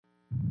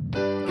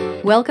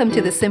Welcome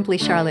to the Simply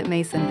Charlotte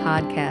Mason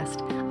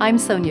podcast. I'm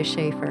Sonia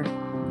Schaefer.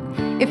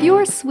 If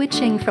you're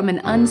switching from an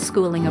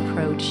unschooling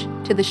approach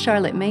to the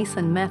Charlotte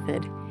Mason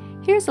method,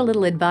 here's a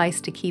little advice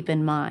to keep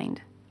in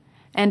mind.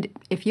 And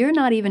if you're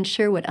not even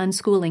sure what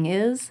unschooling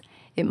is,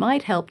 it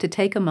might help to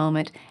take a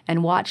moment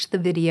and watch the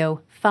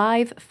video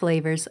 5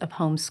 Flavors of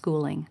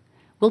Homeschooling.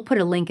 We'll put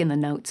a link in the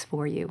notes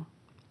for you.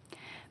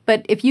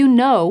 But if you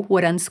know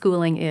what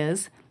unschooling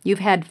is, you've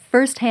had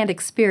first-hand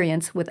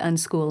experience with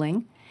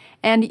unschooling,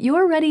 and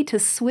you're ready to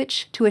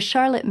switch to a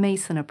Charlotte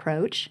Mason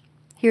approach,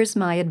 here's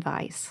my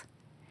advice.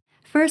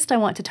 First, I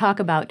want to talk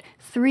about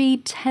 3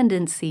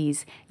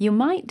 tendencies you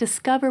might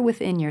discover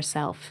within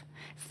yourself,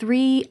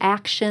 3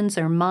 actions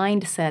or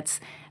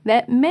mindsets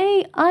that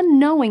may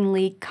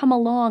unknowingly come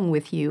along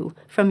with you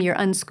from your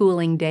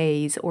unschooling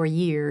days or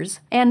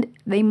years, and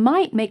they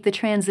might make the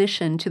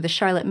transition to the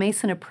Charlotte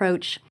Mason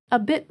approach a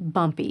bit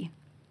bumpy.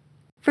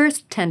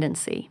 First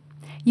tendency.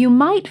 You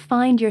might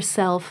find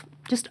yourself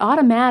just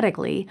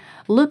automatically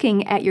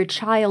looking at your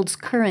child's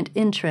current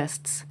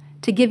interests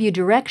to give you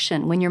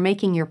direction when you're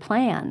making your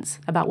plans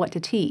about what to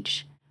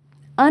teach.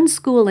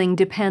 Unschooling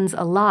depends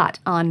a lot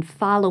on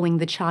following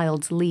the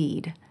child's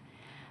lead.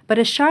 But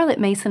a Charlotte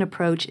Mason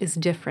approach is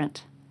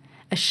different.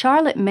 A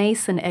Charlotte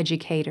Mason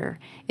educator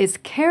is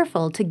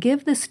careful to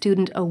give the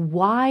student a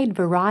wide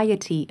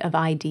variety of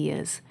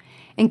ideas,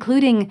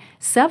 including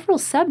several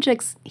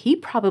subjects he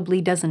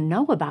probably doesn't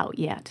know about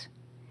yet.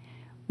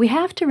 We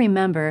have to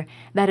remember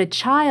that a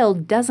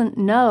child doesn't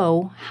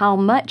know how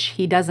much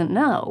he doesn't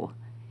know.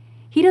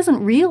 He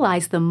doesn't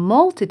realize the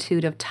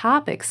multitude of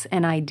topics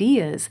and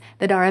ideas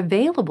that are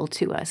available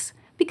to us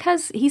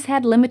because he's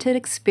had limited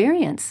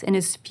experience in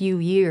his few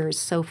years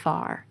so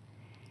far.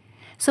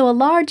 So a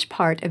large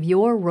part of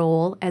your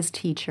role as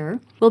teacher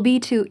will be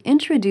to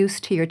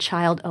introduce to your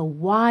child a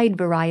wide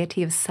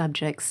variety of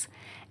subjects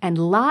and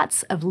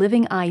lots of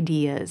living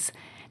ideas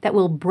that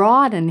will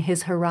broaden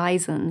his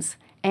horizons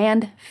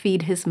and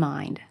feed his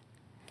mind.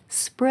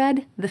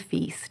 Spread the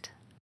feast.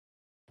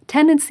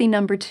 Tendency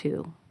number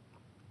 2.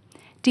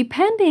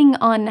 Depending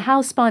on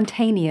how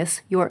spontaneous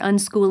your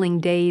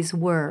unschooling days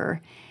were,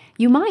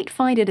 you might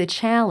find it a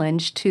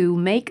challenge to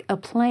make a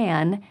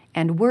plan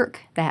and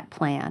work that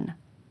plan.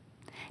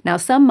 Now,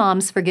 some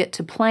moms forget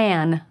to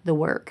plan the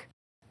work.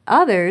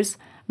 Others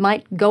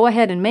might go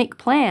ahead and make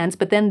plans,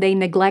 but then they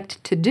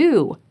neglect to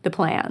do the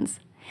plans.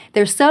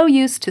 They're so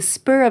used to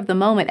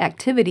spur-of-the-moment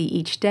activity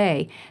each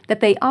day that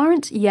they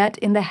aren't yet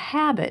in the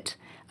habit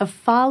of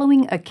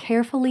following a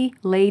carefully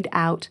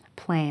laid-out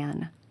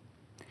plan.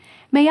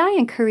 May I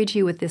encourage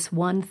you with this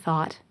one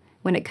thought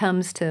when it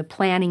comes to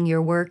planning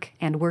your work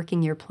and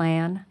working your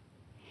plan?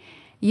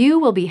 You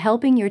will be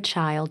helping your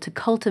child to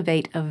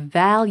cultivate a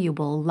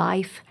valuable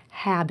life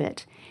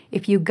habit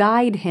if you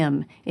guide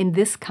him in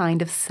this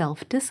kind of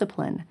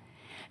self-discipline.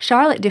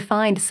 Charlotte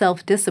defined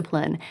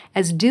self-discipline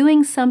as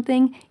doing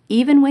something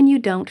even when you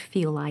don't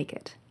feel like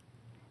it.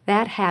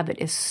 That habit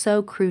is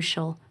so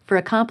crucial for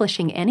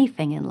accomplishing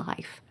anything in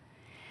life.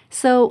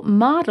 So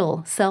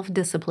model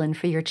self-discipline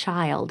for your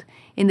child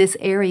in this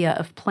area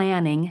of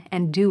planning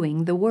and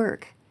doing the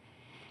work.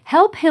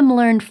 Help him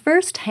learn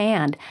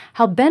firsthand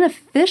how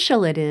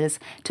beneficial it is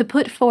to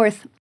put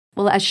forth,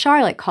 well, as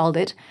Charlotte called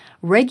it,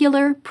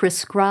 regular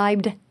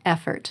prescribed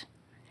effort.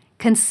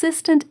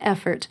 Consistent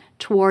effort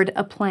toward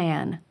a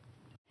plan.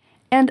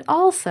 And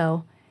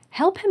also,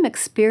 help him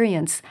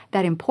experience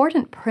that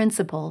important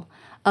principle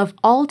of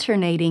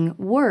alternating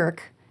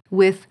work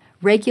with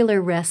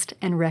regular rest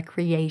and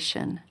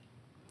recreation.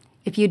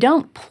 If you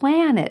don't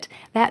plan it,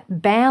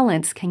 that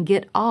balance can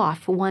get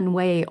off one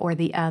way or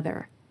the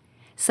other.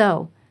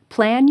 So,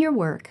 plan your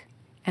work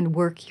and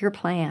work your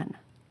plan.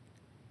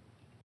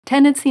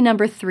 Tendency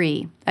number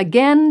 3,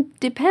 again,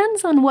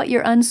 depends on what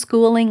your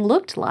unschooling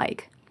looked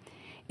like.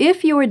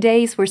 If your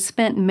days were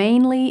spent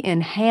mainly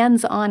in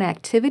hands-on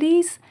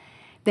activities,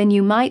 then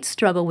you might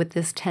struggle with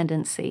this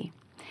tendency.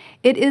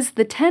 It is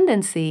the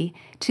tendency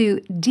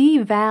to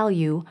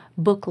devalue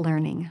book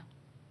learning.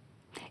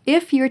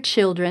 If your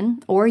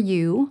children or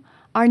you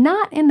are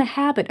not in the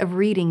habit of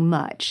reading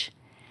much,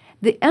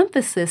 the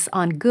emphasis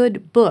on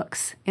good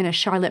books in a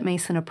Charlotte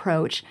Mason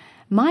approach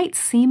might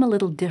seem a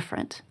little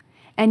different,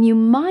 and you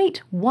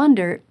might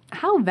wonder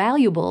how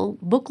valuable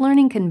book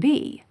learning can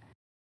be.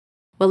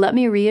 Well, let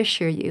me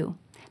reassure you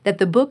that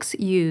the books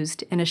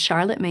used in a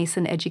Charlotte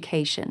Mason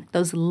education,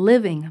 those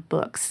living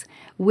books,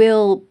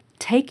 will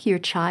take your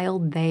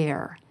child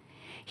there.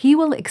 He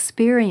will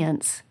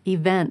experience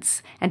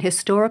events and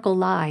historical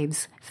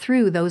lives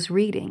through those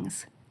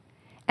readings.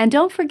 And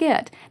don't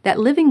forget that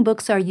living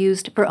books are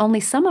used for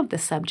only some of the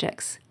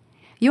subjects.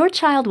 Your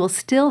child will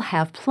still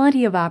have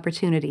plenty of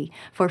opportunity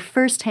for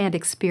first-hand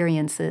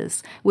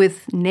experiences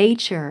with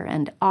nature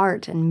and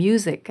art and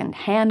music and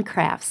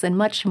handcrafts and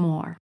much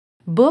more.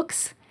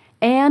 Books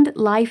and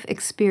life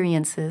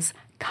experiences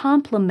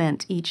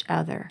complement each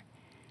other.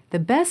 The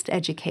best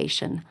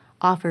education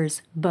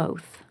offers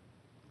both.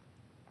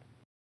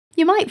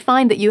 You might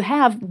find that you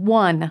have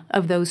one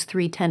of those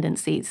 3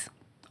 tendencies,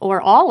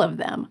 or all of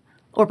them,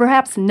 or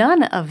perhaps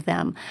none of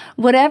them.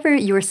 Whatever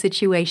your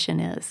situation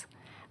is,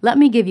 let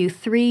me give you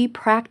 3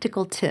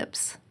 practical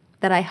tips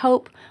that I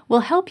hope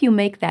will help you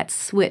make that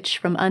switch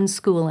from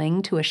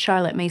unschooling to a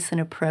Charlotte Mason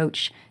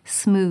approach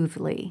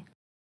smoothly.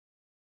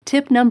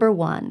 Tip number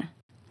 1,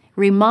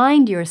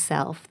 remind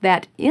yourself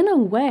that, in a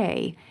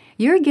way,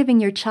 you're giving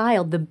your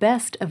child the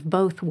best of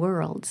both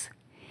worlds.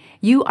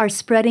 You are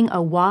spreading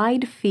a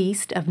wide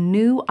feast of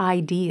new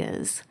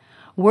ideas,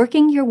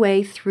 working your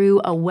way through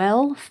a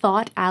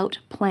well-thought-out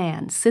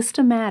plan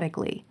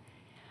systematically,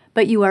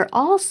 but you are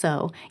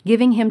also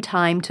giving him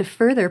time to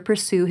further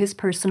pursue his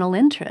personal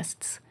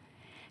interests.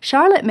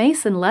 Charlotte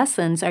Mason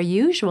lessons are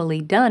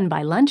usually done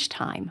by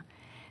lunchtime,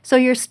 so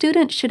your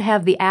student should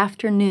have the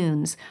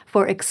afternoons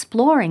for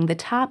exploring the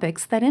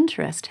topics that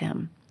interest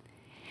him.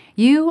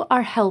 You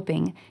are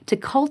helping to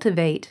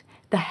cultivate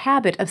the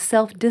habit of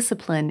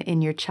self-discipline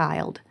in your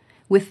child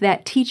with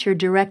that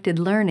teacher-directed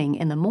learning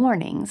in the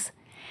mornings,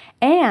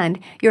 and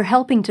you're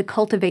helping to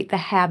cultivate the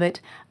habit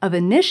of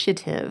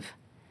initiative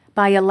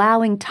by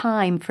allowing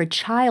time for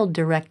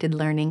child-directed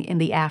learning in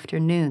the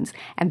afternoons,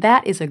 and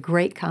that is a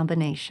great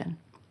combination.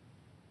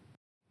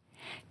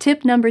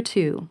 Tip number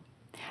 2,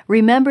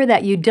 remember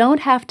that you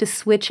don't have to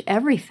switch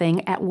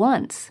everything at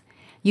once.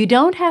 You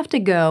don't have to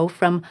go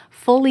from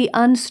fully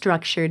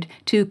unstructured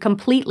to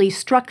completely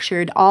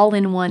structured all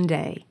in one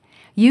day.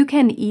 You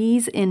can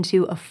ease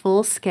into a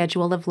full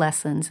schedule of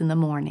lessons in the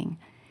morning.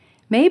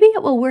 Maybe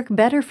it will work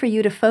better for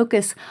you to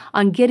focus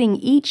on getting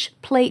each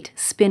plate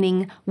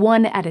spinning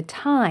one at a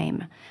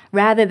time,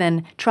 rather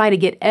than try to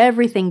get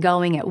everything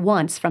going at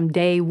once from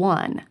day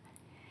 1.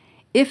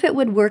 If it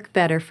would work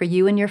better for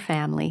you and your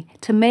family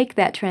to make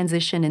that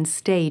transition in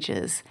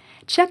stages,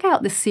 check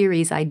out the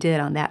series I did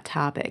on that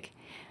topic.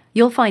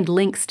 You'll find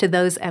links to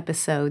those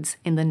episodes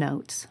in the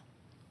notes.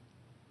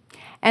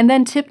 And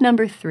then tip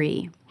number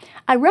 3,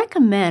 I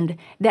recommend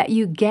that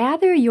you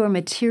gather your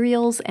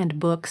materials and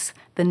books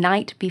the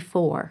night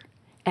before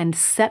and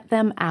set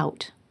them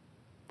out.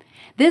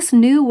 This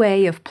new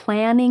way of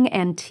planning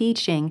and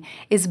teaching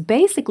is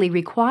basically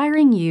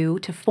requiring you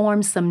to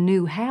form some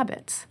new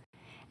habits.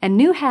 And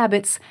new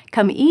habits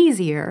come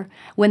easier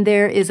when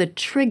there is a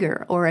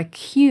trigger or a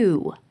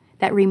cue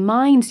that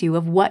reminds you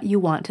of what you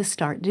want to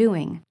start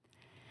doing.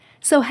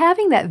 So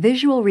having that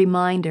visual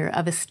reminder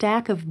of a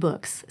stack of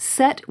books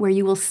set where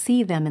you will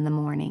see them in the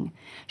morning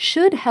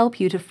should help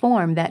you to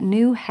form that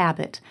new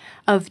habit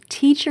of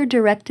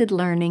teacher-directed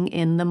learning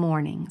in the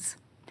mornings.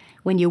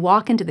 When you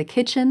walk into the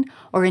kitchen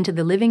or into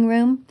the living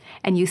room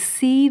and you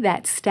see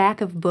that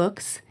stack of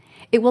books,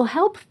 it will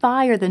help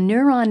fire the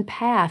neuron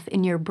path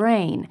in your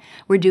brain.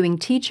 We're doing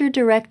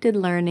teacher-directed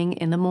learning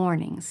in the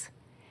mornings.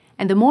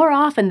 And the more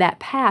often that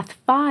path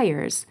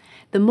fires,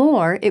 the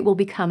more it will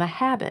become a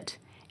habit,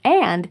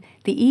 and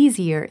the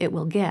easier it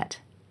will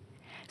get.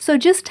 So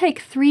just take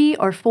 3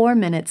 or 4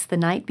 minutes the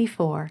night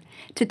before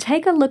to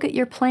take a look at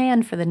your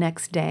plan for the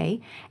next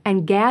day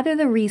and gather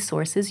the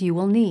resources you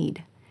will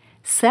need.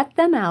 Set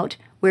them out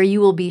where you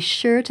will be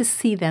sure to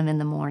see them in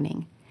the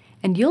morning,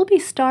 and you'll be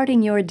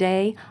starting your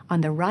day on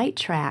the right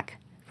track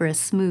for a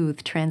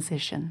smooth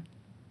transition.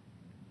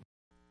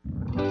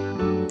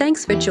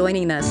 Thanks for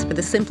joining us for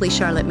the Simply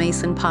Charlotte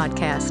Mason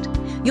podcast.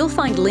 You'll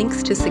find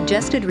links to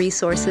suggested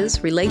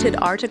resources, related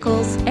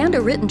articles, and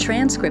a written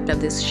transcript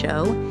of this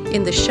show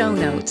in the show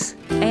notes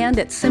and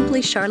at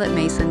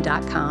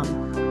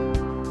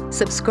simplycharlottemason.com.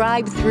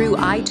 Subscribe through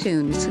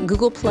iTunes,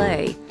 Google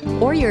Play,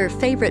 or your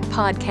favorite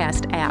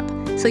podcast app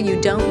so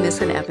you don't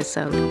miss an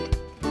episode.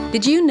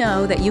 Did you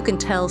know that you can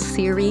tell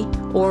Siri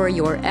or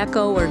your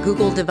Echo or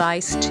Google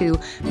device to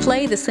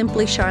play the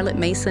Simply Charlotte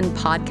Mason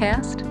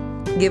podcast?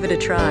 Give it a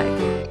try.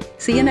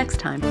 See you next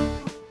time.